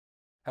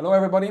Hello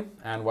everybody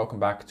and welcome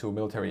back to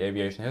Military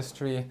Aviation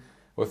History.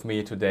 With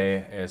me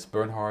today is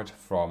Bernhard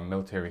from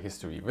Military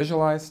History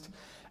Visualized,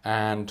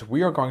 and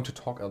we are going to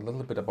talk a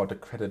little bit about the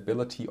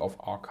credibility of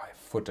archive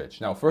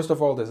footage. Now, first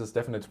of all, this is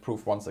definite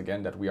proof once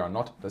again that we are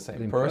not the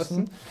same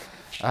person.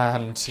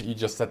 And you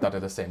just said that at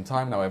the same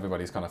time. Now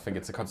everybody's gonna think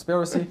it's a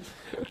conspiracy,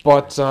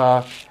 but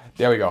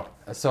there we go.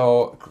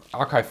 So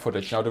archive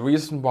footage. Now the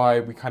reason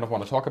why we kind of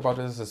want to talk about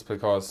this is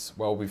because,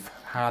 well, we've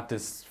had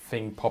this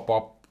thing pop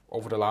up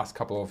over the last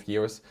couple of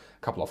years,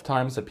 a couple of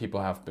times that people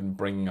have been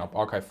bringing up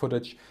archive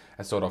footage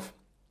as sort of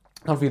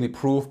not really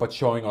proof, but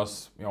showing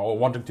us,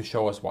 wanting to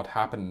show us what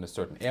happened in a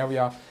certain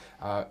area.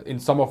 In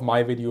some of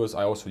my videos,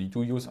 I also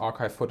do use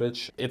archive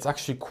footage. It's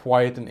actually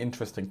quite an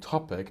interesting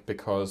topic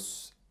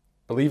because,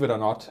 believe it or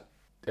not,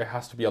 there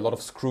has to be a lot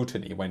of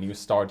scrutiny when you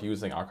start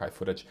using archive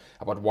footage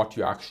about what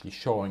you're actually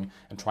showing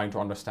and trying to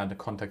understand the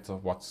context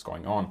of what's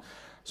going on.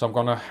 So I'm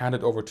gonna hand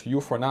it over to you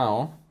for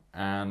now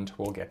and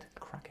we'll get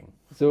cracking.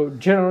 So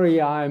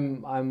generally,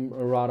 I'm a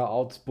rather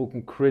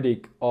outspoken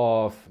critic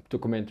of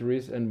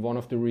documentaries, and one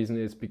of the reasons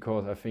is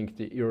because I think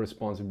they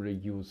irresponsibly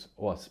use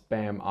or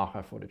spam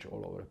archive footage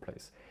all over the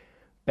place.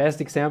 Best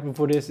example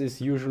for this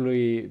is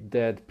usually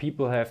that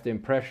people have the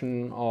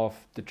impression of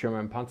the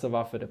German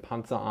Panzerwaffe, the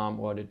Panzerarm,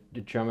 or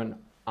the German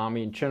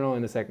army in general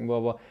in the Second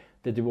World War,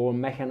 that they were all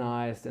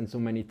mechanized and so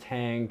many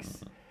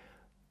tanks.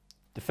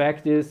 The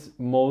fact is,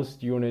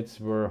 most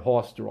units were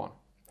horse-drawn.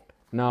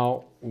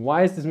 Now,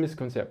 why is this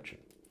misconception?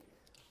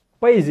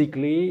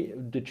 Basically,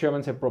 the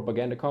Germans have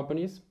propaganda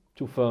companies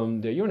to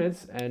film their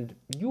units, and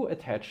you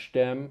attach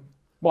them,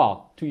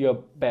 well, to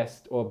your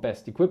best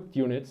equipped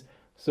units.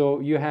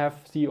 So you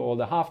see all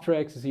the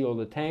half-tracks, you see all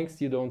the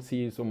tanks, you don't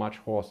see so much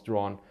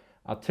horse-drawn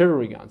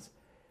artillery guns.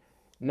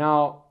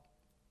 Now,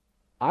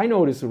 I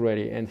know this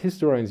already, and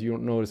historians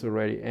know this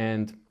already,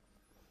 and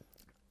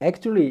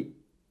actually,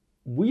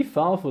 we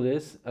fell for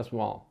this as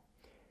well.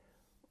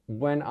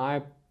 When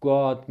I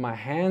got my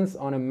hands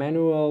on a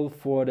manual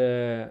for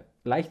the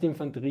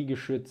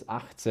Leichtinfanteriegeschütz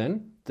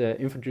 18, the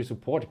infantry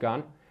support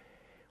gun,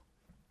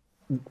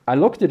 I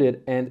looked at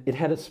it and it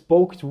had a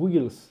spoked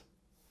wheels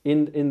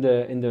in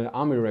the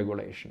army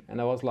regulation, and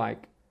I was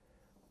like,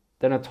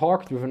 then I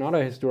talked with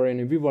another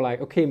historian and we were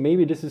like, okay,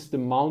 maybe this is the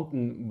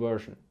mountain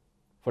version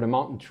for the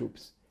mountain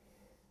troops.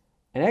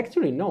 And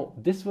actually no,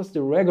 this was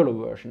the regular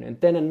version. And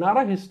then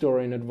another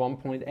historian at one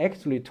point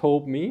actually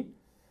told me,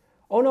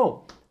 oh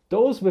no,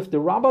 those with the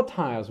rubber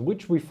tires,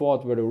 which we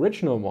thought were the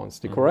original ones,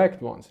 the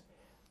correct ones,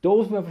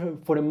 those were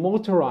for the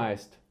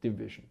motorized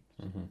division.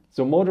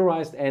 So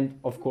motorized and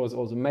of course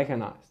also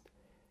mechanized.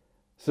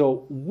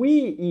 So we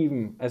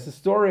even as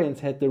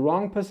historians had the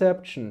wrong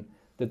perception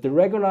that the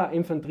regular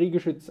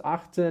Infanteriegeschütz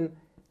 18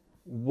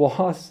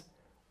 was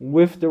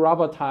with the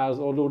rubber tires,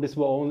 although this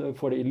were only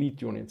for the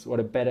elite units or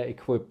the better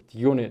equipped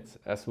units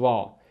as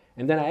well.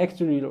 And then I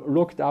actually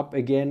looked up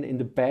again in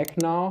the back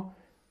now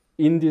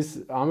in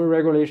this army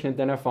regulation, and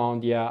then I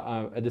found,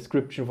 yeah, a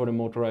description for the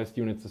motorized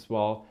units as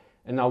well.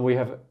 And now we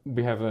have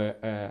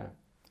a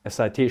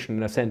citation,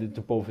 and I sent it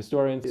to both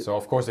historians. So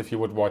of course, if you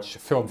would watch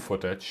film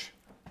footage,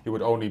 you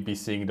would only be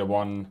seeing the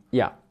one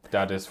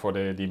that is for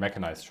the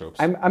mechanized troops.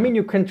 I mean,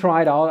 you can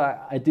try it out.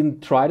 I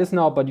didn't try this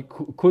now, but you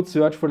could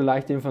search for the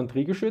leichte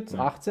Infanteriegeschütz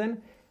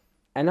 18.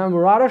 And I'm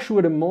rather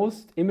sure the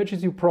most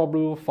images you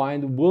probably will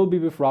find will be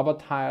with rubber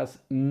tires,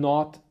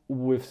 not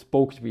with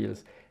spoked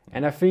wheels.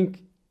 And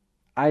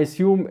I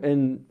assume,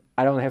 and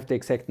I don't have the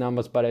exact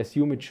numbers, but I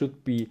assume it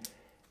should be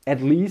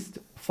at least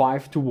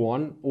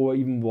 5-to-1 or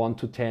even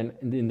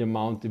 1-to-10 in the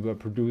amount they were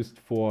produced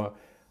for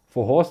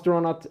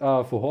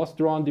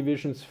horse-drawn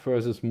divisions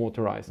versus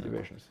motorized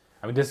divisions.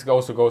 I mean, this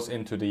also goes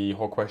into the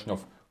whole question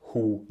of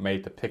who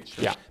made the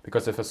picture. Yeah.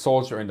 Because if a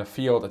soldier in the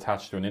field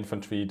attached to an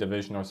infantry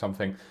division or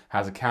something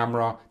has a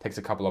camera, takes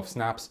a couple of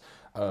snaps,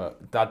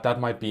 that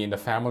might be in the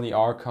family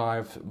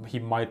archive. He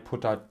might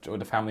put that, or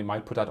the family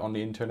might put that on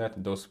the internet,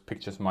 and those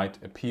pictures might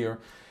appear.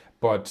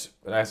 But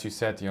as you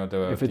said,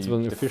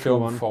 the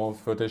film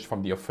footage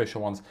from the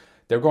official ones,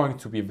 they're going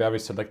to be very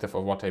selective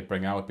of what they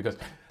bring out, because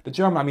the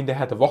German, I mean, they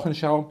had the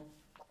Wochenschau,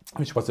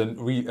 which was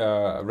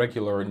a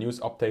regular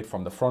news update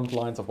from the front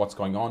lines of what's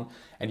going on,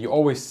 and you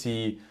always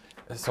see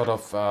sort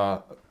of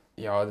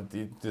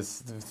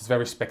this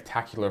very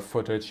spectacular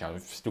footage,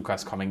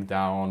 Stukas coming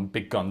down,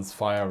 big guns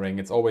firing.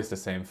 It's always the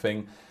same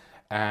thing.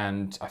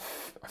 And I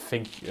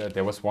think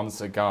there was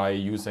once a guy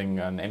using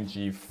an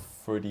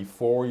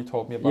MG34, you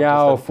told me about.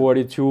 Yeah, or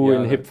 42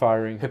 in hip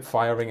firing. Hip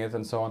firing it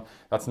and so on.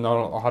 That's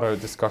another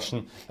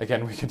discussion.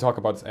 Again, we can talk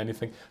about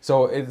anything.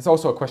 So it's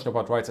also a question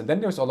about rights. And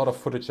then there's a lot of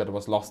footage that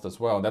was lost as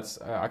well. That's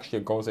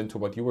actually goes into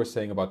what you were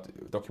saying about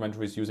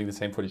documentaries using the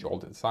same footage all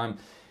the time.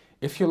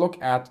 If you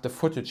look at the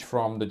footage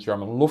from the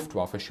German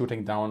Luftwaffe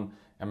shooting down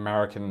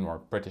American or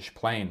British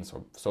planes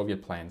or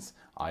Soviet planes,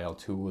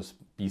 IL-2s,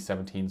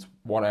 B-17s,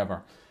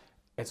 whatever,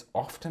 it's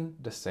often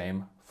the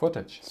same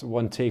footage. So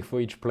one take for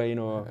each plane,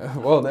 or?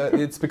 Well,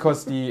 it's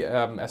because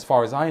as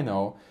far as I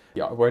know,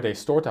 where they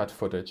stored that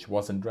footage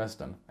was in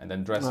Dresden, and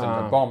then Dresden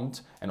got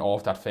bombed, and all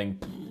of that thing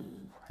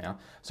Yeah,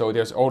 so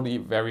there's only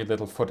very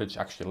little footage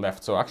actually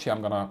left. So actually,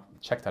 I'm gonna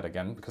check that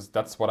again because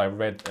that's what I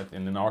read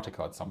in an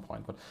article at some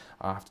point. But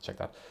I have to check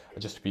that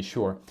just to be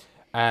sure.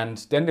 And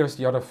then there's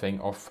the other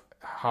thing of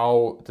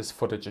how this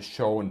footage is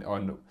shown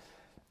on.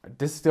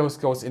 This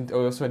goes into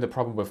also in the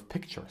problem with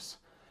pictures.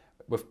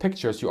 With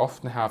pictures, you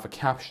often have a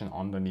caption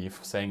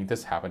underneath saying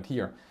this happened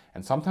here,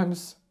 and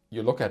sometimes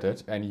you look at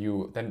it and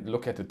you then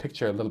look at the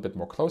picture a little bit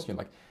more closely. You're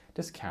like,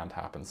 this can't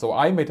happen. So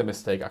I made a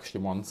mistake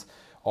actually once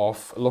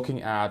of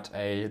looking at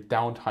a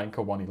downed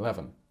Heinkel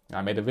 111.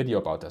 I made a video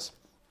about this.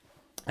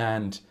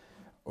 And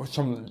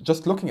from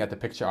just looking at the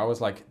picture, I was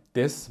like,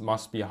 this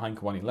must be a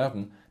Heinkel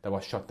 111 that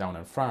was shot down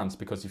in France,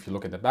 because if you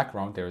look at the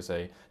background, there is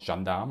a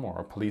gendarme or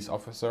a police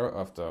officer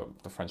of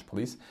the French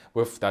police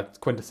with that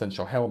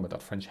quintessential helmet,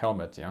 that French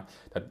helmet, yeah,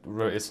 that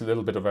is a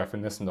little bit of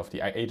reminiscent of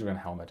the Adrian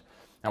helmet.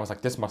 I was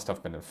like, this must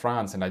have been in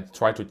France, and I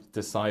tried to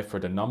decipher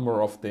the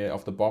number of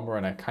the bomber,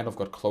 and I kind of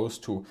got close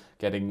to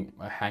getting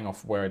a hang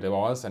of where it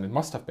was, and it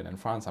must have been in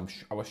France.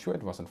 I was sure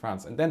it was in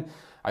France. And then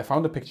I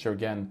found a picture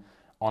again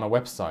on a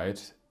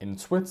website in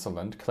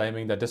Switzerland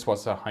claiming that this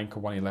was a Heinkel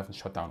 111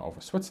 shot down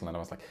over Switzerland. I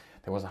was like,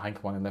 there was a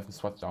Heinkel 111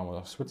 shot down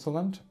over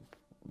Switzerland?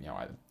 You know,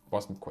 I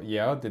wasn't quite,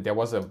 yeah, there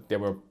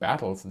were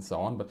battles and so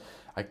on, but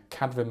I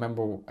can't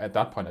remember at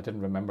that point. I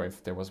didn't remember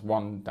if there was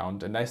one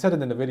downed. And I said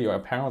it in the video,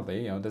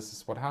 apparently, you know, this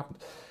is what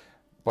happened.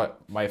 But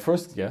my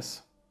first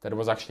guess that it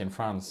was actually in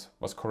France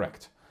was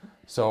correct.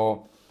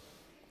 So,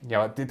 you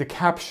know, the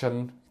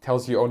caption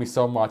tells you only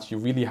so much. You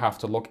really have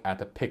to look at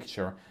the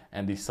picture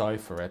and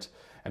decipher it,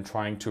 and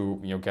trying to,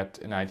 you know, get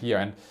an idea.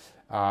 And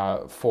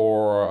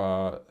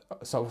so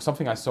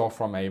something I saw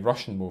from a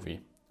Russian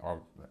movie,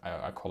 or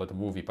I call it a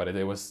movie, but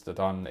it was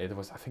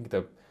I think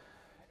it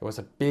was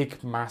a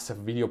big, massive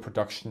video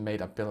production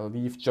made, I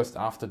believe, just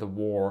after the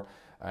war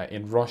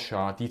in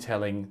Russia,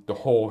 detailing the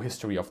whole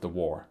history of the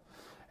war.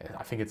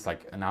 I think it's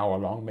like an hour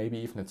long, maybe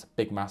even. It's a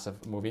big,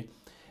 massive movie.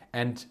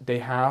 And they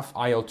have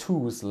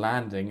IL-2s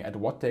landing at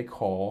what they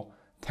call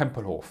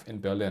Tempelhof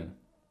in Berlin.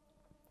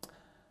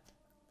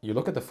 You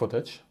look at the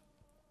footage,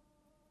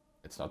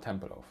 it's not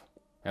Tempelhof.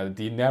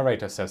 The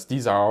narrator says,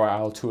 these are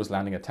our IL-2s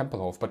landing at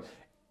Tempelhof, but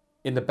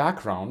in the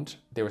background,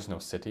 there is no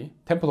city.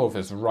 Tempelhof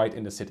is right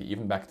in the city,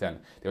 even back then.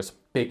 There's a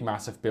big,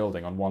 massive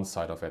building on one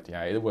side of it.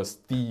 Yeah, it was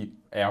the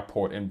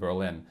airport in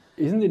Berlin.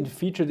 Isn't it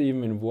featured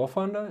even in War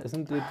Thunder?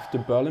 Isn't it the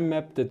Berlin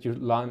map that you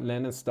land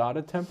and start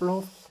at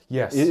Tempelhof?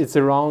 Yes. It's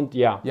around,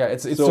 yeah. Yeah,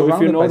 it's so surrounded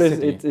if you notice,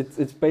 by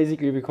city. it's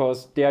basically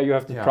because there you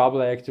have the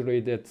trouble actually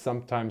that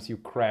sometimes you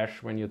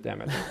crash when you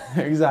damage.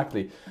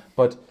 Exactly.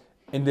 But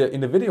in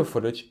the video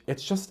footage,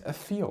 it's just a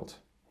field.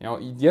 You know,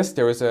 yes,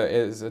 there is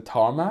a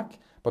tarmac,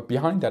 but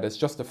behind that is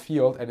just a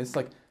field, and it's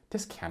like,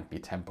 this can't be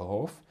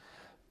Tempelhof.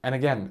 And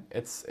again,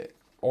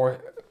 or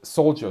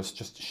soldiers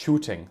just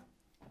shooting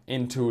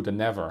into the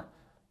Never.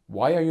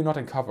 Why are you not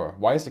in cover?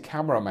 Why is the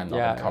cameraman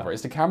not in cover?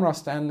 Is the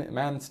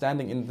cameraman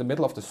standing in the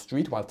middle of the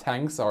street while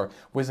tanks are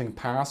whizzing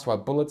past, while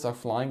bullets are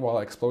flying, while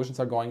explosions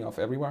are going off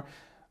everywhere?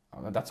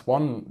 That's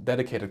one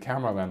dedicated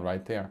cameraman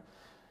right there.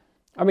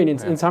 I mean,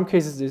 in some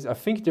cases, I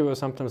think there were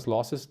sometimes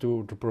losses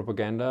to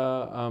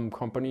propaganda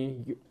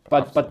company,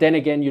 but then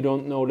again, you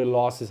don't know the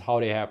losses, how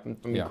they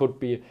happened. I mean,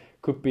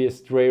 could be a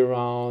stray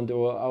round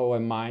or a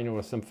mine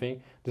or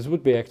something. This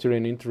would be actually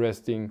an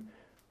interesting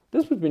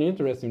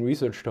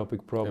research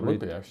topic, probably. It would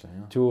be actually,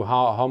 yeah. To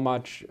how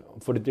much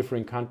for the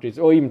different countries,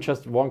 or even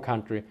just one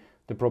country,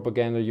 the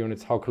propaganda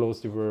units, how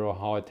close they were or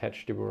how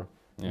attached they were.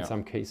 In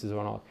some cases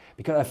or not,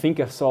 because I think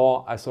I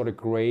saw the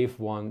grave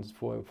ones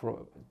for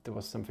there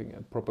was something,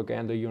 a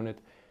propaganda unit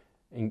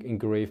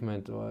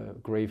engravement or a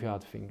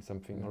graveyard thing,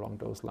 something along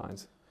those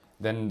lines.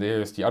 Then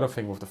there's the other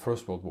thing with the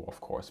First World War,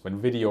 of course, when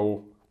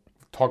video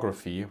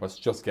photography was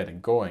just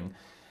getting going.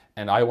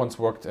 And I once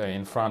worked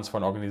in France for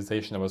an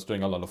organization that was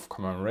doing a lot of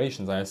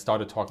commemorations. I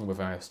started talking with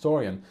a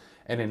historian,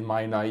 and in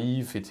my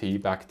naivety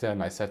back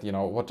then, I said, you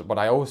know, what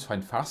I always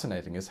find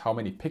fascinating is how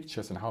many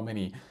pictures and how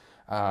many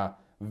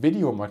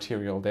video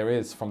material there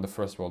is from the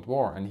First World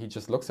War. And he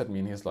just looks at me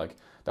and he's like,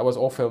 that was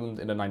all filmed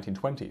in the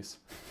 1920s.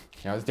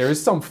 You know, there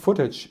is some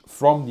footage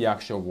from the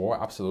actual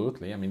war,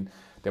 absolutely. I mean,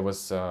 there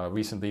was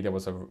recently there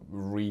was a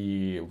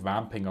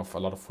revamping of a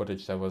lot of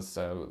footage that was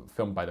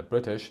filmed by the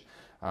British,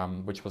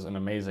 which was an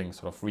amazing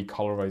sort of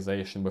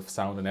recolorization with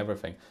sound and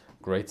everything.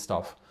 Great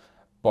stuff.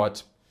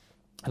 But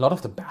a lot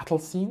of the battle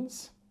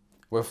scenes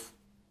with,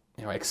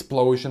 you know,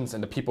 explosions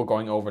and the people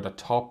going over the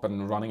top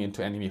and running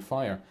into enemy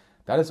fire,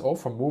 that is all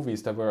from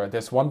movies that were,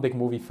 there's one big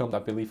movie filmed, I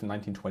believe, in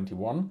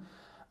 1921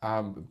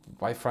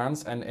 by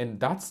France, and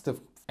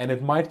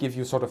it might give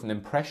you sort of an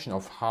impression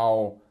of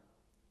how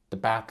the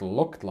battle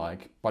looked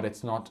like, but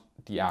it's not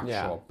the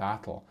actual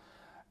battle.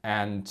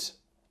 And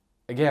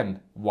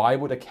again, why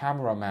would a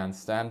cameraman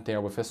stand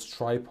there with his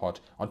tripod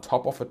on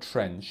top of a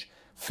trench,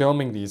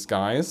 filming these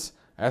guys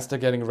as they're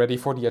getting ready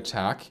for the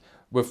attack,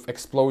 with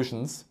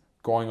explosions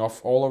going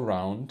off all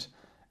around,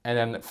 and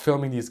then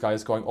filming these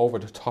guys going over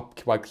the top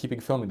while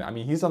keeping filming them? I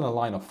mean, he's on a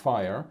line of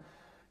fire.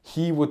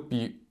 he would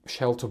be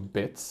shelled to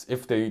bits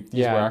if these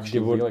were actually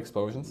real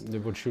explosions. They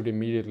would shoot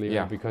immediately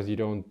because you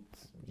don't.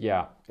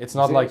 Yeah, it's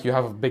not like you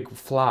have a big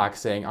flag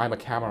saying I'm a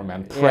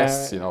cameraman.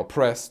 Press,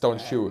 press,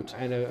 don't shoot.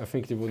 And I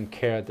think they wouldn't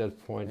care at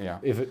that point. Yeah.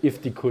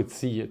 If they could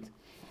see it.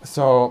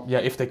 So yeah,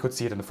 if they could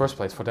see it in the first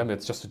place, for them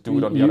it's just to do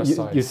it on the other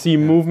side. You see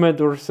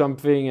movement or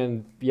something,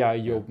 and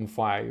you open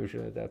fire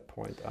usually at that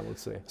point, I would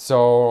say.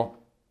 So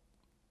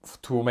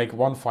to make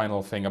one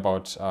final thing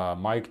about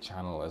my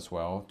channel as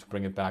well, to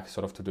bring it back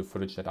sort of to the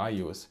footage that I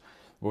use,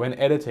 when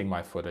editing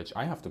my footage,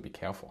 I have to be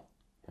careful.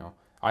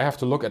 I have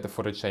to look at the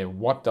footage, say,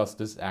 what does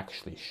this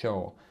actually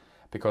show?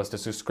 Because the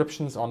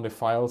descriptions on the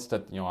files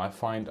that I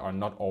find are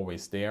not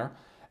always there.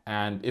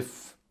 And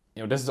if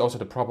this is also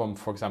the problem,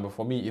 for example,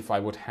 for me, if I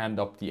would hand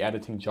up the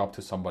editing job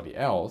to somebody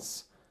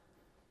else,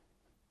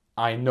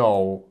 I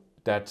know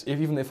that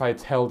even if I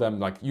tell them,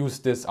 like, use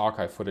this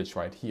archive footage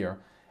right here,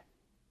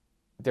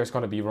 there's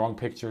going to be wrong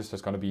pictures,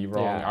 there's going to be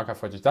wrong archive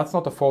footage. That's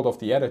not the fault of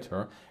the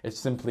editor. It's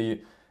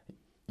simply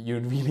you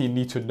really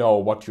need to know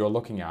what you're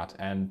looking at.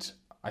 And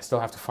I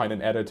still have to find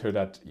an editor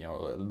that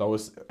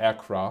knows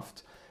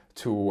aircraft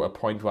to a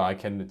point where I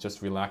can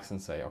just relax and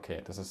say,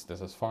 okay, this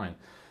is fine.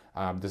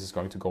 This is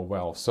going to go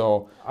well.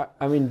 So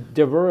I mean,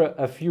 there were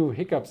a few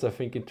hiccups. I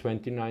think in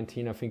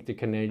 2019, I think the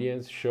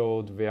Canadians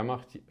showed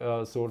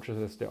Wehrmacht soldiers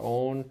as their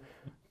own.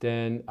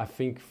 Then I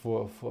think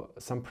for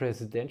some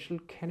presidential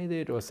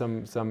candidate or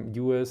some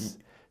U.S.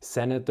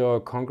 senator or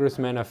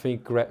congressman, I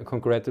think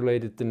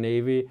congratulated the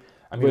Navy.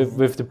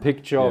 With the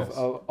picture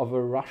of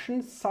a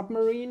Russian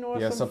submarine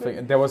or something?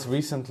 And there was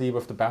recently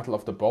with the Battle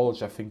of the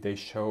Bulge, I think they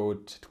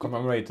showed, to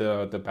commemorate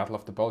the Battle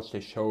of the Bulge, they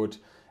showed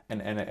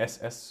an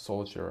SS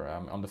soldier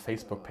on the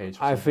Facebook page.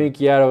 I think,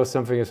 there was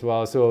something as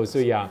well. So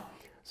yeah.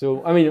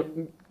 So, I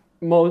mean,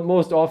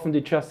 most often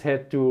they just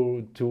had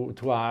to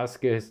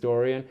ask a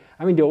historian.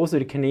 I mean,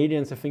 the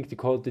Canadians, I think they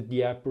called the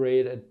Dieppe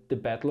raid at the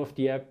Battle of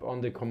Dieppe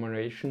on the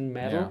commemoration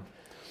medal,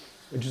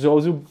 which is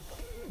also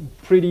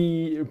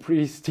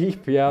pretty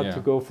steep,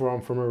 to go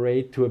from a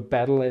raid to a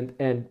battle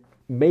and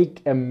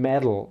make a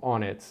medal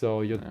on it.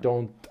 So you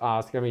don't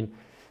ask. I mean,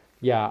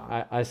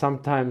 I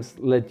sometimes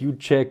let you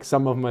check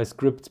some of my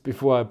scripts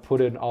before I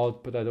put it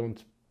out, but I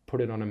don't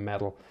put it on a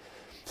medal.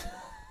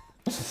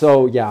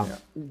 So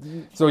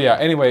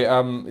anyway,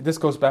 this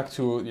goes back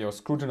to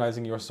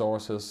scrutinizing your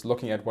sources,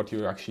 looking at what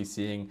you're actually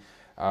seeing,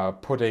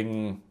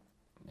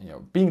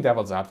 being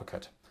devil's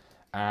advocate.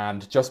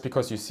 And just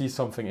because you see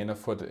something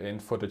in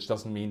footage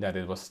doesn't mean that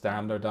it was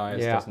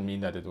standardized, doesn't mean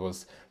that it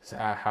was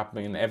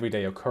happening an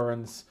everyday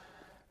occurrence.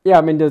 Yeah,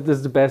 I mean,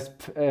 that's the best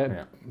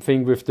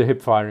thing with the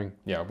hip firing.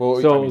 Yeah,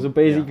 well, so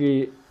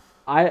basically,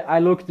 I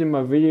looked in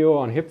my video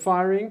on hip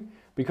firing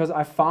because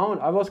I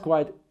was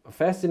quite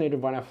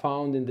fascinated when I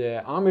found in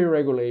the Army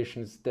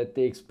regulations that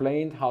they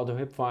explained how to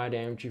hip fire the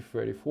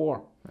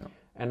MG34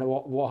 and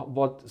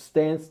what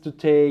stance to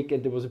take,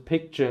 and there was a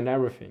picture and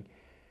everything.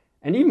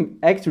 And even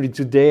actually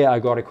today I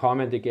got a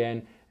comment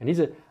again, and he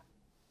said,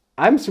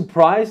 I'm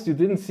surprised you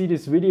didn't see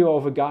this video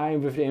of a guy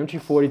with the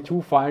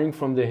MG42 firing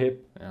from the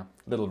hip. Yeah,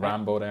 little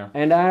Rambo there.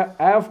 And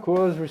I of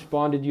course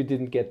responded, you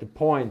didn't get the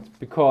point,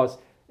 because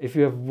if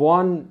you have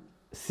one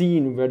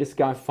scene where this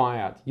guy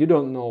fired, you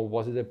don't know,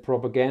 was it a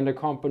propaganda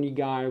company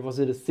guy, was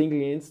it a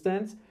single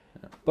instance?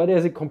 Yeah. But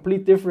there's a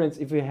complete difference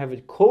if you have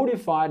it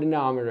codified in the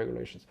Army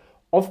regulations.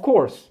 Of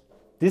course,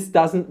 this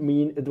doesn't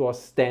mean it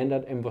was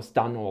standard and was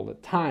done all the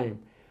time.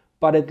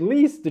 But at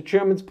least the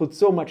Germans put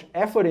so much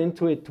effort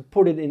into it to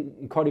put it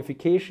in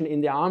codification in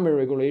the Army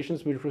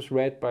regulations, which was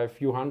read by a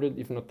few hundred,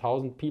 if not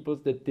 1,000 people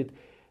that did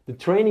the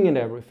training and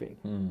everything.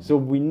 So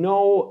we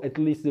know at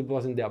least it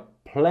was in their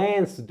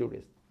plans to do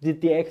this.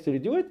 Did they actually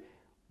do it?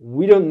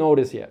 We don't know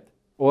this yet.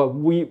 Or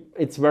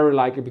it's very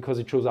likely because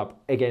it shows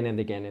up again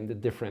and again in the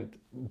different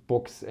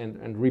books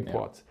and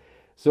reports.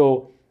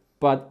 Yeah.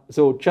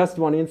 So just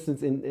one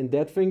instance in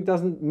that thing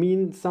doesn't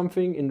mean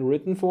something in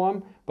written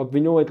form, but we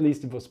know at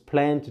least it was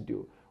planned to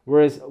do.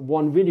 Whereas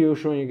one video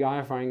showing a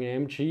guy firing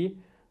an MG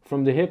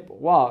from the hip,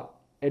 well,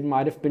 it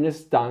might have been a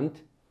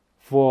stunt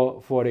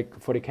for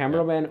the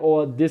cameraman,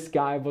 or this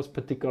guy was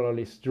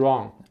particularly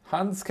strong.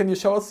 Hans, can you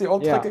show us the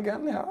old trick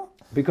again? Yeah.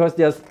 Because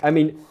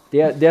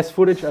there's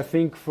footage, I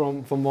think,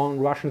 from one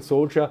Russian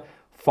soldier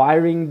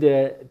firing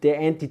the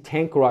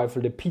anti-tank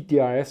rifle, the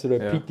PTRS or the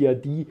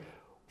PTRD,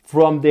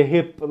 from the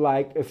hip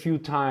like a few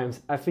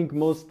times. I think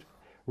most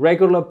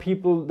regular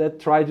people that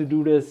try to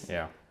do this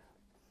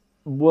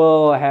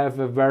will have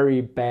a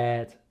very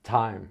bad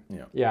time.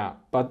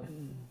 But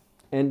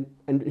and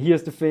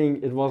here's the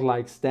thing, it was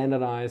like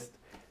standardized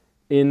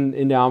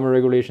in the Army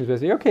regulations where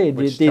they say, okay,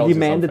 they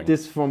demanded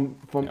this from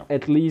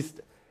at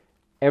least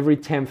every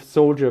 10th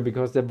soldier,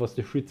 because that was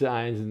the Schütze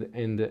 1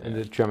 in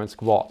the German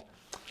squad.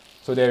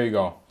 So there you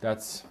go.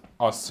 That's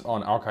us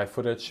on archive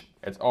footage.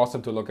 It's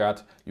awesome to look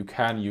at. You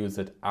can use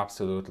it,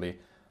 absolutely.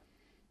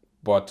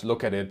 But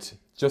look at it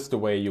just the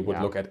way you would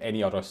look at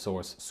any other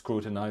source.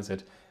 Scrutinize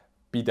it.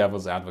 Be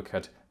devil's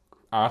advocate.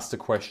 Ask the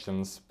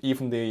questions,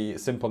 even the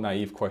simple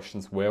naive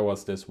questions. Where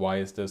was this? Why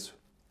is this?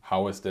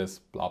 How is this?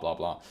 Blah, blah,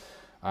 blah.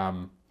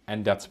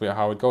 and that's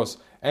how it goes.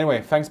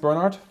 Anyway, thanks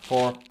Bernhard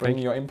for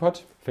bringing your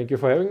input. Thank you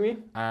for having me.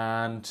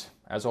 And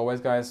as always,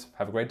 guys,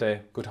 have a great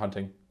day, good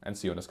hunting, and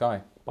see you in the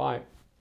sky. Bye.